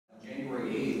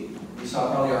8, we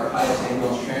saw probably our highest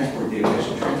ambulance transport day. We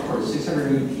actually transported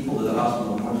 680 people to the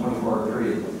hospital in 1 24-hour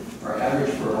period. Our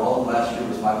average for all of last year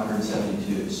was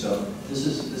 572. So this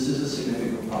is a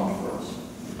significant problem for us.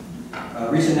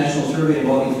 A recent national survey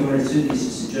involving 200 cities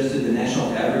suggested the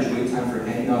national average wait time for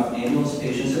handing off ambulance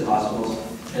patients at hospitals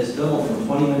has doubled from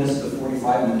 20 minutes to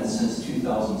 45 minutes since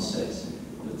 2006.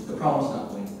 The problem's not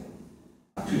going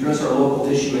away. To address our local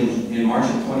issue in March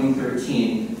of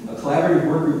 2013, a collaborative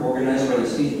work group organized by the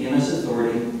State EMS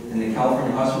Authority and the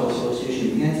California Hospital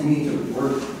Association began to meet to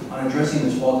work on addressing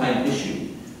this fall-time issue.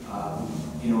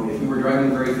 You know, if we were driving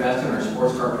very fast in our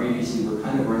sports car previously, we're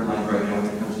kind of redlined right now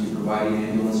when it comes to providing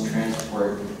ambulance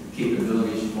transport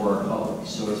capabilities for our public.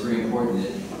 So it's very important that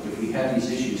if we have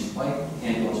these issues like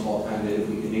ambulance fall time, that if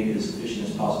we can make it as efficient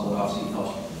as possible, it obviously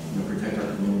helps protect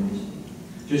our communities.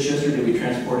 Just yesterday, we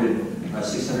transported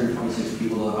 626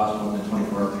 people to the hospital in a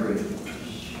 24-hour period.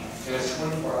 And it's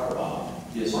 24-hour bomb.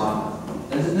 Yes, sir.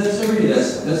 That's every day.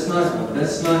 That's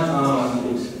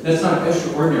not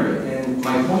extraordinary. And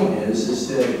my point is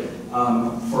that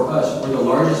for us, we're the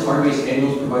largest water-based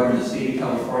ambulance provider in the state of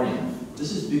California.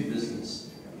 This is big business.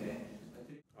 Okay.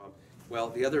 Well,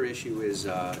 the other issue is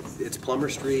it's Plummer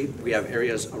Street. We have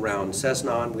areas around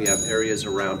Cessnon. We have areas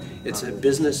around. It's a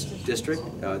business district.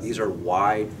 These are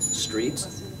wide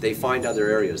streets. They find other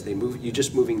areas. They move. You're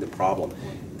just moving the problem.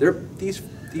 These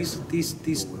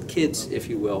kids, if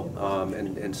you will,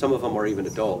 and some of them are even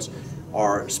adults,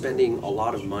 are spending a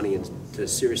lot of money to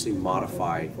seriously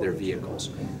modify their vehicles.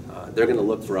 They're going to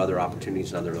look for other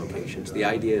opportunities in other locations. The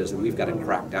idea is that we've got to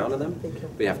crack down on them.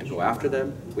 We have to go after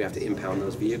them. We have to impound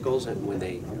those vehicles and when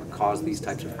they cause these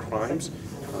types of crimes,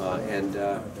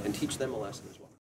 and teach them a lesson.